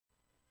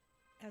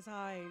as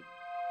I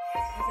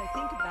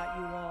think about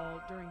you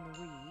all during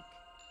the week,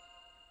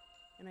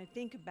 and I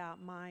think about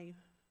my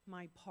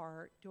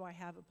part, do I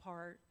have a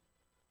part?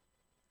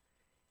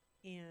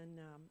 And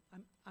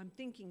I'm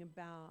thinking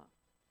about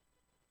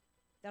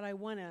that I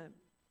want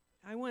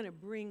to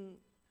bring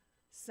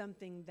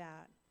something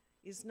that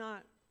is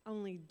not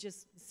only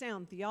just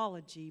sound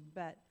theology,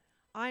 but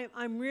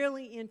I'm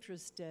really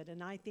interested,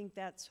 and I think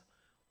that's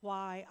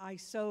why I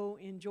so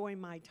enjoy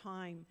my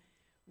time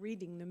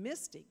reading the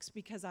mystics,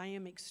 because I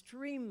am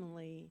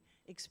extremely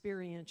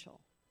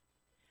experiential.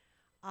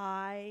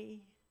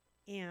 I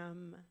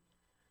live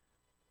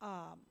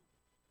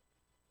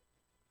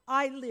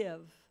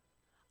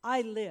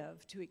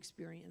to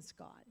experience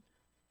God.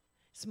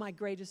 It's my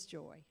greatest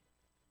joy.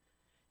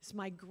 It's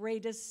my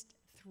greatest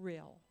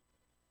thrill.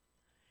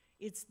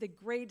 It's the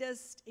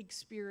greatest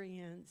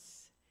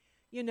experience.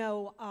 You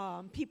know,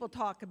 people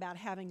talk about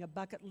having a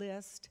bucket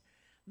list.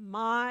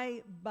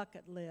 My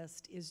bucket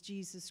list is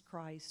Jesus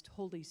Christ,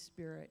 Holy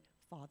Spirit,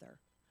 Father,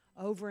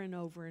 over and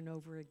over and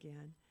over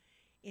again.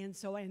 And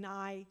so,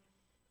 I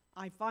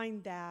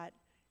find that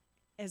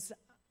as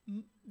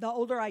the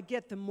older I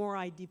get, the more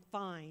I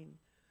define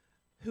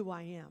who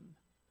I am.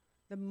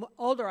 The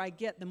older I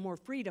get, the more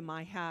freedom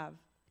I have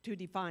to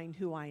define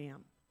who I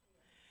am.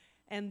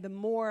 And the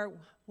more,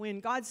 when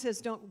God says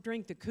don't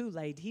drink the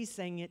Kool-Aid, he's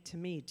saying it to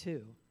me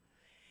too.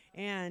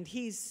 And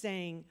he's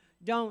saying,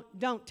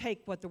 don't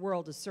take what the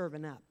world is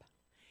serving up.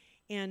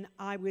 And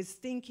I was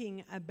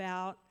thinking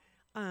about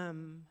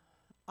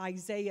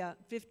Isaiah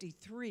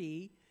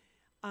 53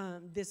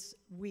 this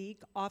week,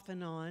 off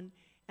and on.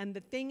 And the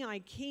thing I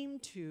came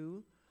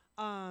to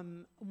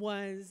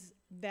was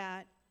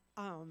that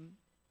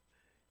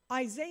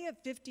Isaiah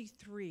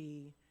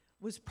 53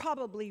 was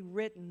probably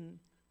written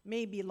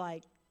maybe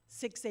like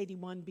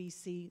 681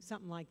 BC,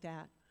 something like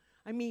that.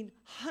 I mean,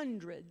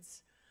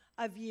 hundreds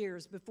of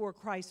years before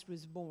Christ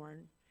was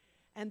born.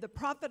 And the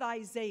prophet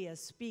Isaiah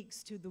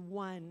speaks to the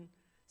one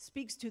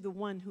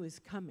who is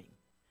coming.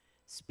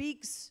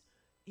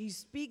 He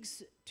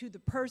speaks to the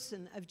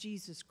person of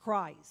Jesus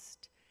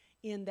Christ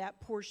in that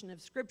portion of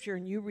Scripture.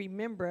 And you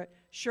remember,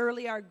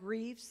 surely our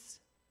griefs,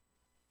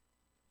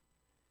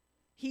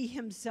 he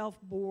himself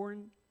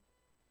borne.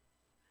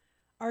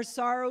 Our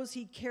sorrows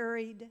he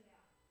carried.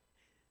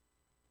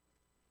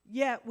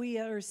 Yet we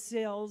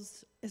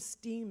ourselves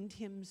esteemed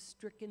him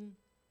stricken,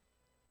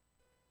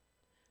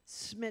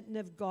 smitten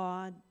of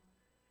God,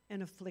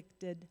 and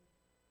afflicted.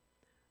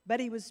 But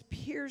he was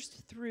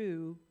pierced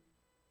through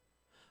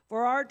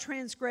for our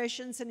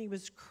transgressions, and he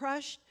was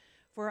crushed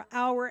for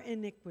our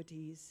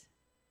iniquities.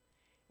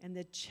 And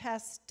the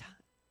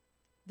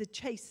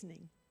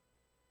chastening,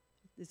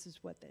 this is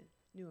what the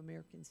New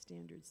American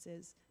Standard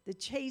says, the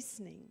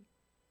chastening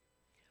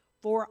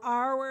for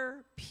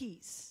our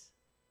peace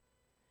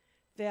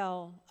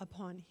fell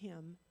upon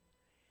him.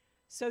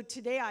 So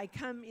today I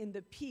come in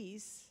the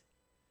peace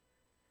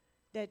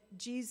that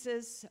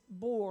Jesus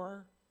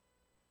bore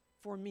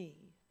for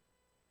me.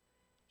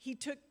 He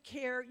took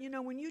care, you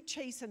know, when you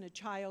chasten a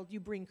child, you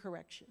bring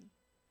correction.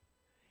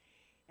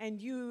 And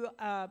you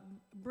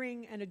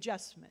bring an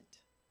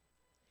adjustment.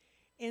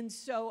 And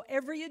so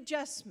every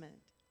adjustment,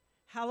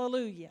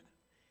 hallelujah,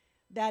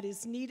 that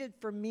is needed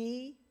for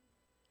me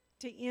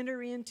to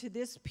enter into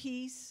this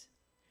peace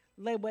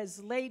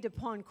was laid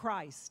upon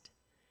Christ.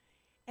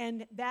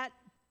 And that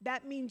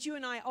means you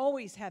and I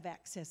always have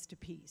access to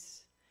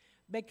peace.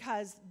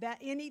 Because that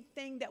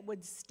anything that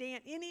would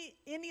stand,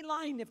 any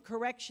line of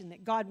correction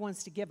that God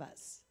wants to give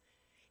us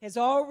has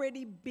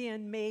already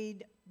been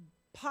made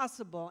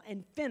possible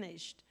and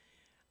finished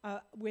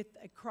with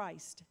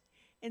Christ.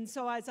 And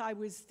so as I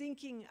was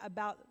thinking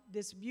about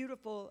this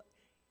beautiful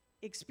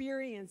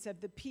experience of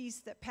the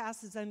peace that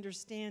passes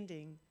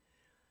understanding,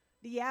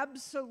 the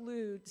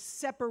absolute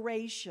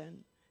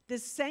separation,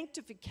 this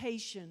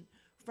sanctification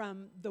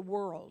from the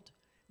world,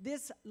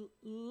 this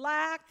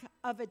lack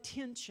of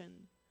attention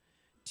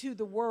to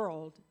the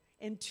world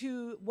and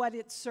to what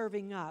it's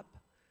serving up.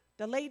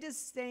 The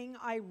latest thing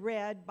I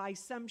read by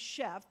some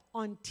chef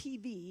on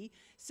TV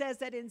says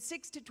that in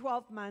 6 to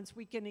 12 months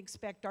we can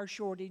expect our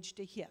shortage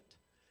to hit.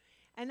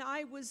 And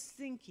I was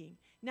thinking,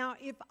 now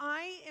if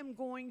I am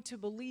going to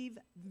believe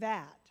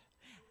that,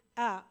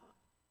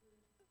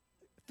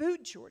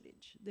 food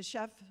shortage, the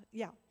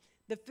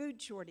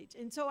food shortage.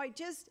 And so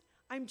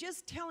I'm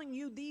just telling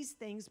you these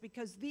things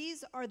because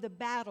these are the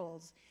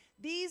battles.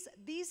 These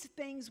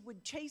things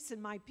would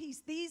chasten my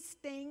peace. These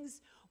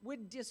things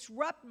would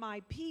disrupt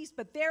my peace,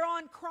 but they're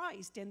on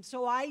Christ, and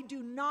so I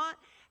do not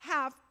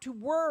have to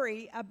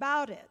worry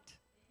about it. Amen.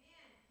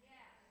 Yeah.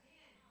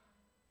 Amen.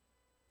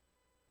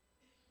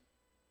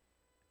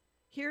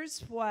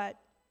 Here's what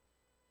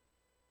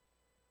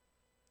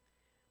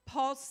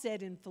Paul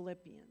said in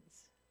Philippians.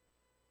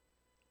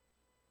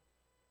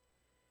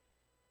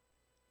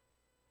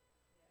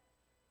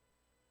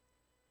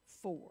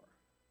 Four.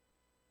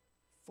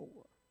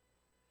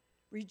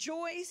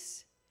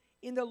 Rejoice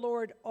in the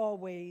Lord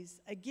always.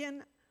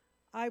 Again,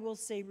 I will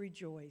say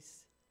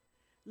rejoice.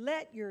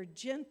 Let your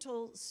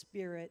gentle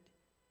spirit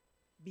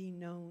be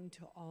known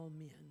to all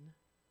men.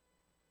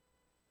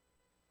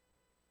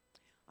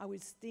 I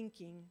was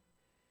thinking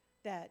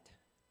that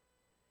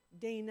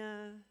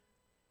Dana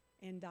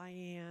and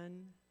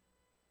Diane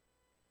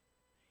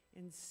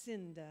and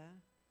Cinda,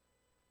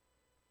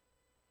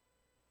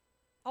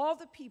 all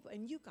the people,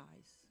 and you guys,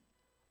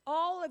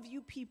 all of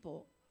you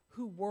people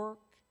who work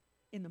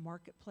in the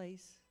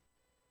marketplace,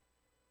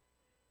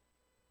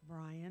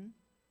 Brian,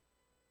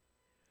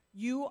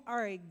 you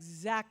are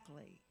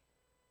exactly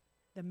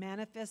the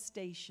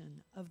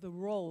manifestation of the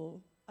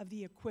role of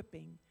the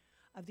equipping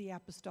of the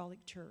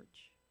apostolic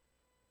church.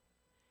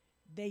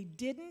 They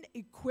didn't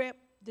equip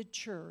the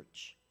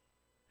church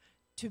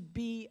to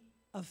be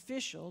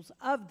officials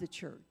of the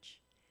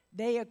church.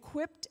 They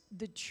equipped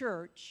the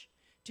church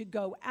to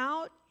go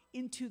out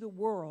into the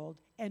world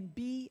and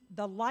be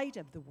the light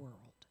of the world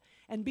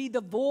and be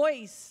the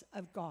voice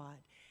of God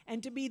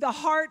and to be the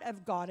heart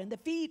of God and the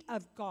feet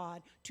of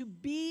God, to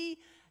be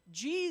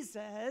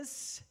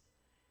Jesus,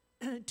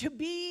 to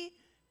be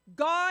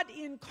God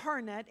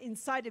incarnate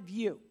inside of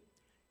you.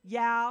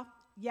 Yeah,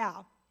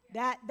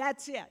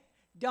 that's it.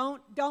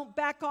 Don't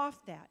back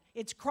off that.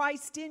 It's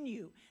Christ in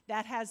you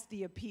that has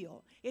the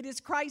appeal. It is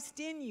Christ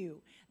in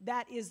you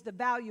that is the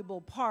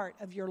valuable part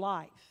of your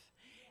life.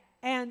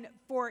 And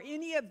for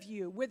any of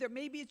you, whether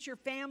maybe it's your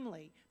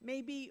family,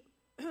 maybe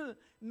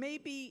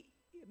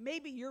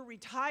you're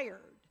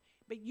retired,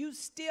 but you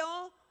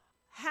still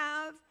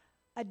have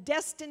a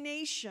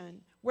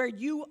destination where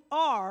you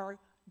are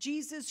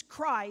Jesus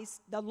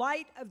Christ, the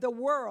light of the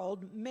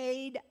world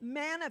made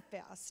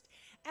manifest.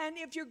 And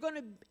if you're going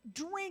to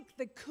drink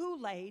the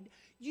Kool-Aid,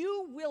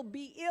 you will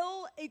be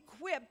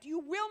ill-equipped. You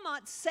will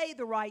not say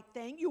the right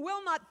thing. You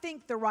will not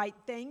think the right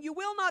thing. You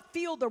will not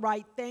feel the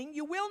right thing.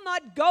 You will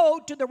not go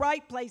to the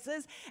right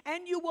places.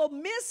 And you will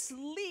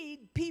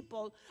mislead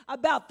people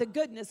about the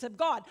goodness of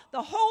God.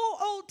 The whole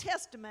Old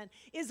Testament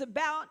is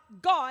about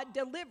God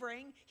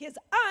delivering his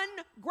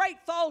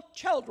ungrateful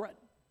children.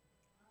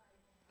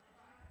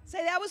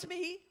 Say, that was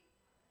me.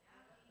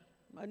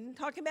 I'm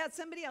talking about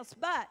somebody else.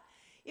 But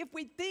if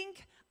we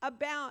think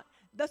about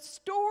the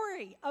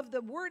story of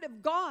the Word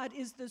of God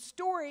is the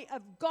story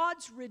of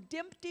God's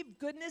redemptive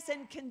goodness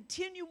and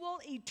continual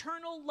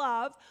eternal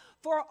love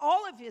for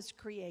all of his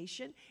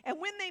creation. And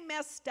when they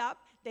messed up,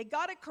 they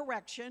got a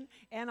correction.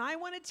 And I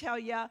want to tell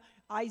you,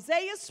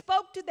 Isaiah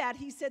spoke to that.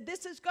 He said,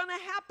 this is going to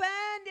happen.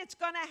 It's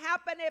going to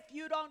happen if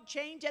you don't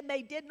change. And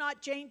they did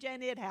not change,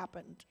 and it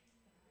happened.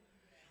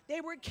 They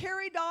were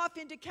carried off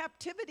into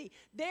captivity.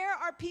 There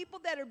are people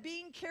that are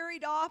being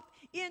carried off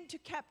into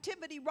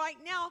captivity right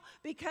now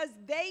because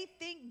they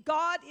think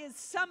God is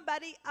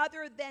somebody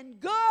other than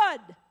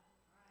good.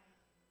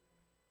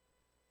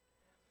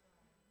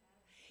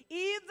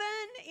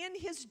 Even in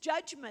his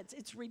judgments,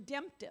 it's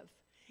redemptive.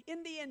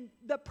 In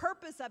the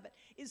purpose of it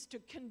is to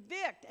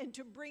convict and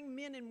to bring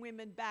men and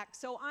women back.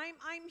 So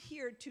I'm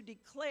here to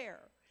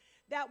declare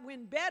that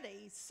when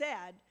Betty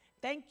said,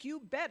 thank you,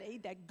 Betty,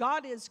 that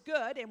God is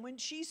good. And when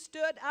she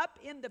stood up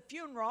in the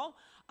funeral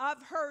of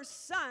her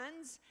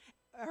sons,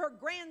 her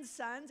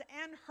grandsons,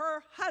 and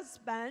her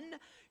husband,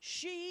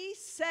 she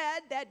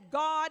said that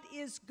God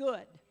is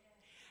good.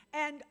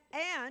 And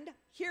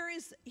here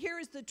is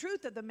the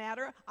truth of the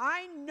matter.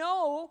 I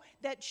know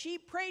that she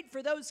prayed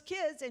for those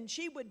kids, and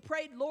she would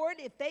pray, Lord,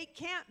 if they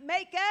can't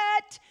make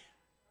it,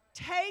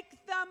 take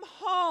them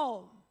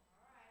home.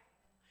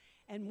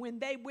 And when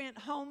they went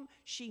home,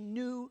 she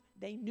knew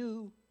they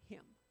knew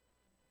him.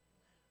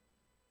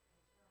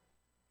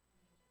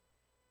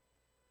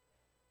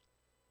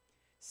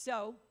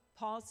 So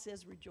Paul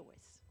says, rejoice.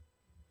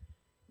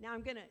 Now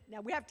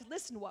we have to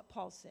listen to what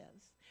Paul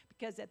says,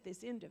 because at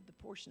this end of the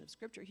portion of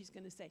Scripture, he's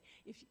going to say,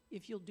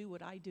 if you'll do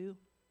what I do,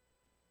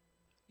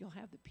 you'll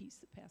have the peace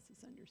that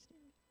passes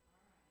understanding.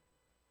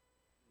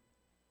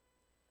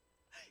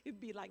 It'd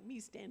be like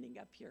me standing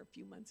up here a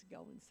few months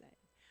ago and saying,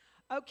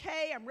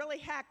 okay, I'm really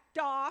hacked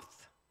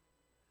off.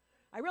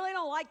 I really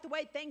don't like the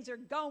way things are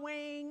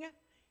going.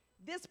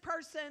 This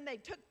person, they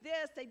took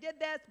this, they did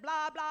this,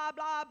 blah, blah,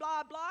 blah,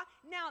 blah, blah.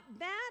 Now,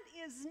 that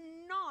is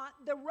not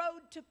the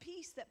road to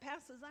peace that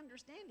passes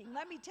understanding,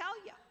 let me tell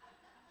you.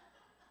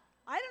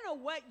 I don't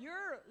know what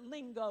your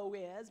lingo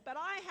is, but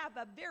I have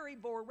a very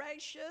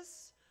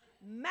voracious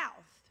mouth.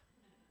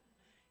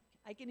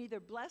 I can either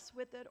bless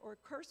with it or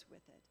curse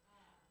with it.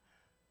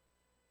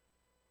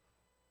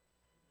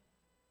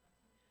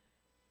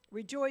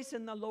 Rejoice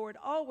in the Lord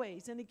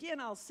always. And again,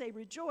 I'll say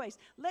rejoice.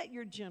 Let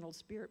your gentle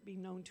spirit be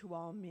known to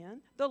all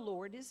men. The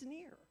Lord is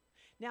near.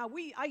 Now,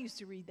 I used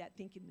to read that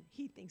thinking that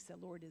he thinks the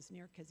Lord is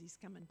near because he's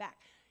coming back.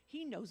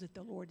 He knows that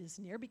the Lord is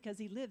near because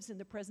he lives in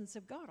the presence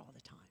of God all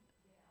the time.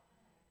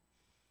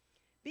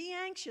 Be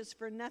anxious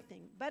for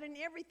nothing, but in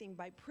everything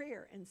by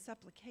prayer and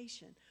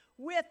supplication.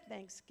 With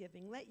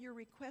thanksgiving, let your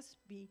requests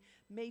be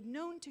made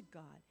known to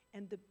God,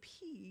 and the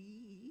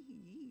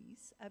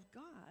peace of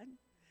God,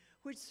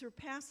 which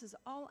surpasses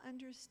all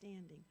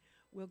understanding,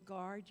 will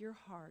guard your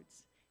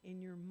hearts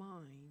and your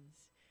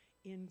minds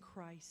in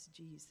Christ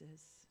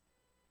Jesus.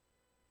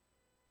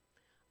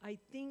 I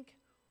think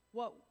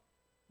what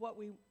what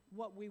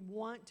we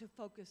want to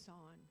focus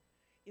on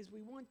is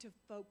we want to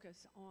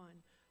focus on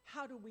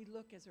how do we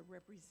look as a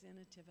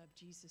representative of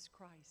Jesus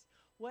Christ?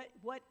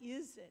 What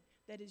is it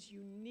that is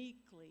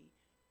uniquely,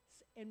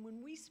 and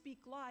when we speak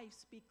life,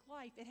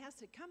 it has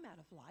to come out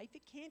of life.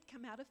 It can't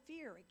come out of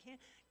fear. It can't.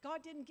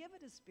 God didn't give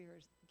us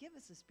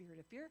a spirit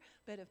of fear,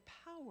 but of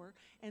power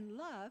and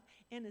love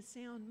and a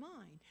sound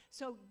mind.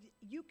 So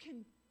you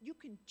can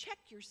check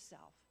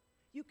yourself.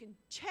 You can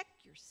check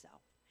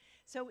yourself.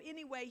 So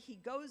anyway, he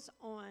goes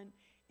on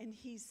and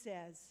he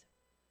says,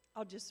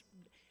 this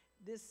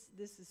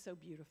is so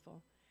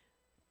beautiful.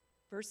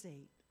 Verse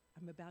 8,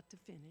 I'm about to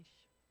finish.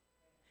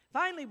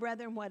 Finally,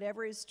 brethren,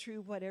 whatever is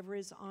true, whatever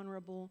is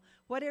honorable,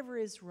 whatever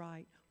is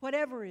right,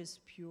 whatever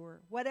is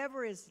pure,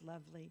 whatever is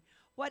lovely,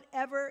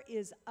 whatever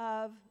is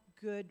of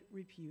good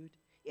repute,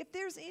 if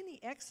there's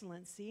any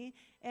excellency,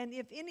 and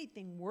if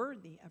anything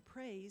worthy of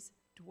praise,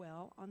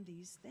 dwell on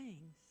these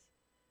things.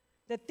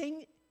 The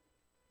thing,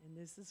 and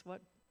this is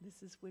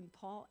when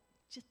Paul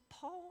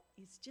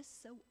is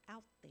just so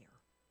out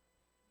there.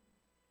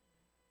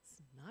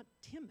 It's not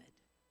timid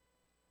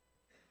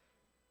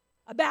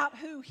about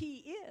who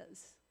he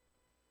is.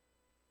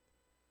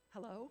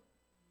 Hello?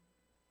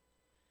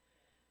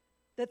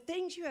 The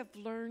things you have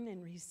learned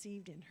and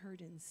received and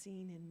heard and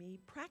seen in me,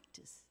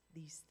 practice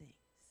these things.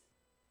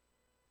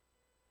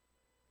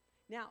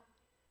 Now,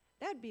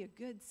 that would be a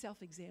good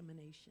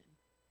self-examination.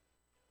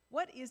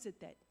 What is it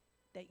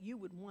that you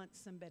would want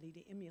somebody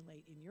to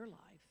emulate in your life?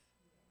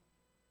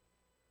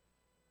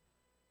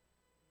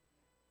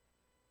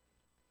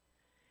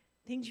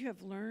 Things you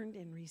have learned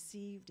and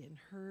received and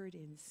heard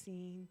and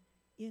seen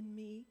in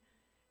me,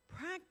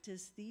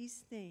 practice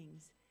these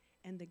things,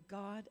 and the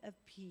God of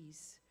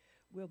peace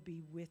will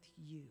be with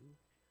you.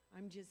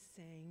 I'm just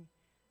saying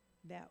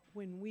that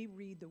when we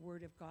read the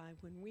Word of God,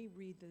 when we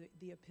read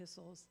the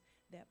epistles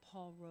that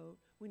Paul wrote,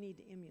 we need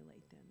to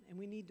emulate them, and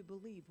we need to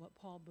believe what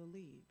Paul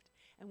believed,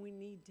 and we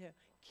need to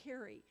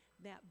carry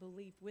that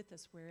belief with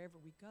us wherever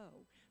we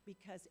go,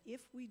 because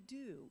if we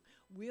do,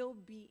 we'll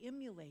be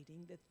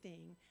emulating the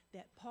thing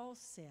that Paul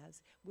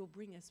says will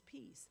bring us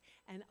peace.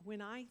 And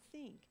when I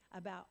think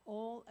about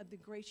all of the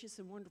gracious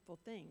and wonderful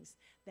things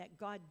that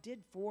God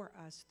did for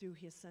us through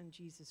his son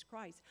Jesus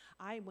Christ,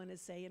 I want to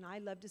say, and I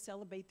love to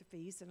celebrate the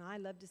feast, and I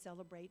love to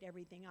celebrate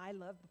everything. I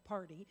love the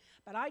party,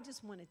 but I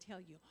just want to tell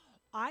you,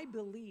 I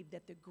believe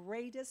that the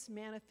greatest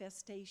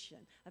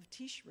manifestation of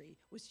Tishri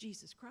was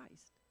Jesus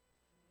Christ.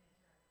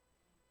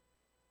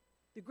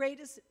 The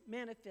greatest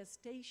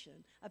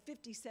manifestation of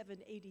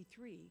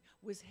 5783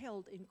 was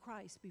held in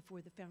Christ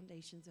before the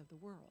foundations of the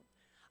world.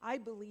 I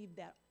believe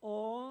that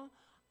all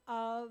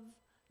of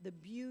the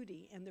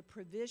beauty and the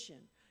provision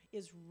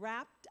is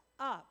wrapped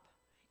up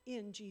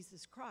in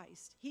Jesus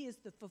Christ. He is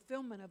the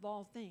fulfillment of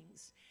all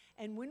things.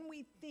 And when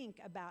we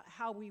think about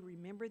how we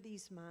remember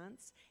these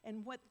months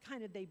and what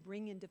kind of they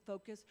bring into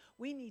focus,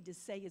 we need to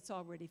say it's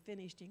already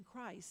finished in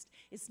Christ.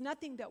 It's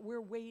nothing that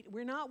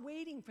we're not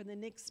waiting for the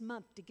next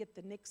month to get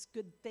the next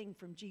good thing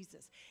from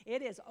Jesus.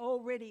 It is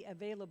already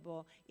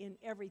available in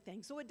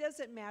everything. So it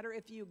doesn't matter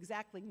if you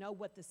exactly know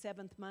what the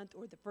 7th month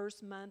or the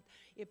 1st month,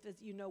 if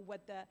you know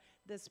what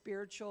the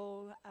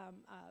spiritual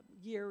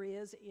year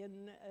is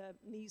in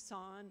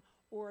Nisan,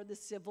 or the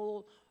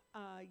civil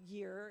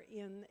year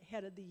in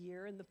head of the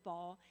year in the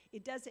fall.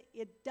 It does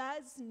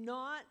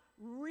not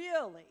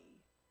really,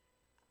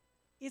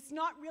 it's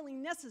not really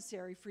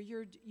necessary for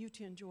you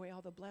to enjoy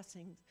all the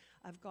blessings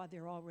of God.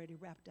 They're already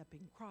wrapped up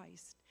in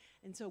Christ.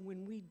 And so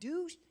when we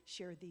do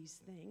share these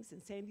things,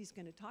 and Sandy's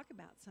going to talk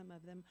about some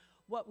of them,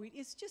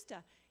 it's just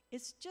a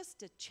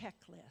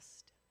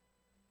checklist.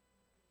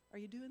 Are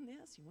you doing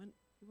this? You want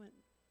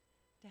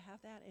to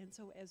have that? And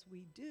so as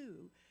we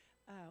do,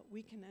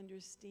 we can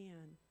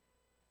understand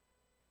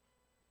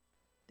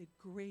the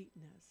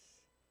greatness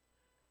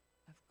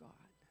of God.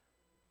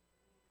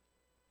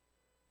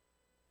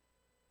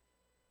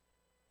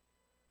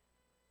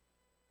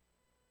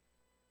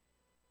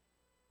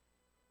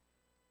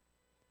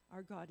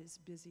 Our God is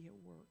busy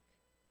at work,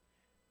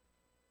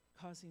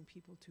 causing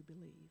people to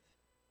believe.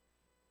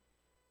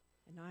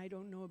 And I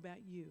don't know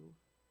about you,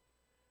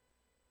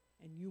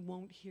 and you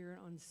won't hear it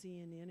on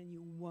CNN, and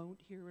you won't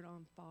hear it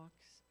on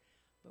Fox,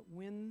 but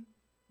when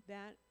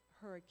that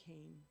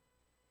hurricane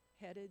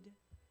headed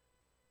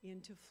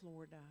into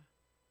Florida,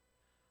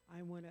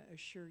 I want to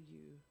assure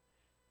you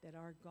that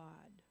our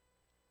God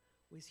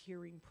was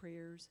hearing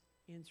prayers,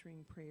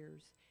 answering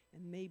prayers,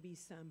 and maybe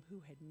some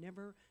who had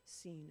never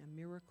seen a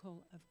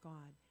miracle of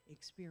God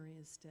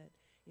experienced it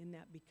in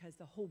that, because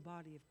the whole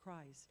body of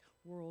Christ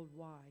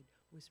worldwide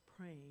was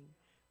praying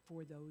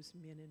for those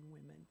men and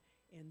women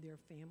and their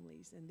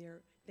families, and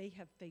they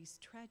have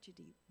faced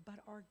tragedy, but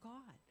our God,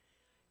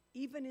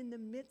 even in the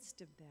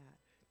midst of that,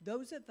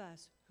 those of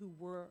us who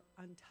were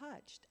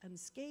untouched,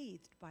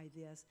 unscathed by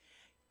this,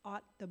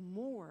 ought the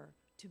more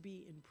to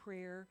be in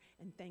prayer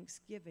and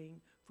thanksgiving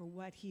for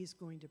what he is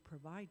going to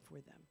provide for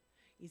them.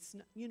 It's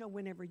not,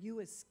 whenever you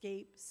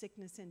escape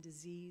sickness and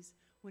disease,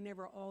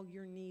 whenever all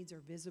your needs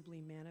are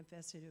visibly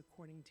manifested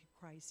according to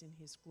Christ in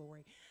his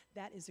glory.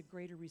 That is a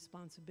greater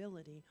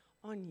responsibility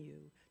on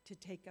you to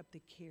take up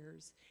the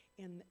cares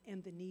and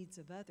the needs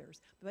of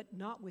others, but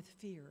not with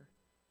fear,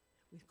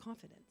 with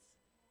confidence.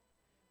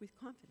 With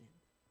confidence.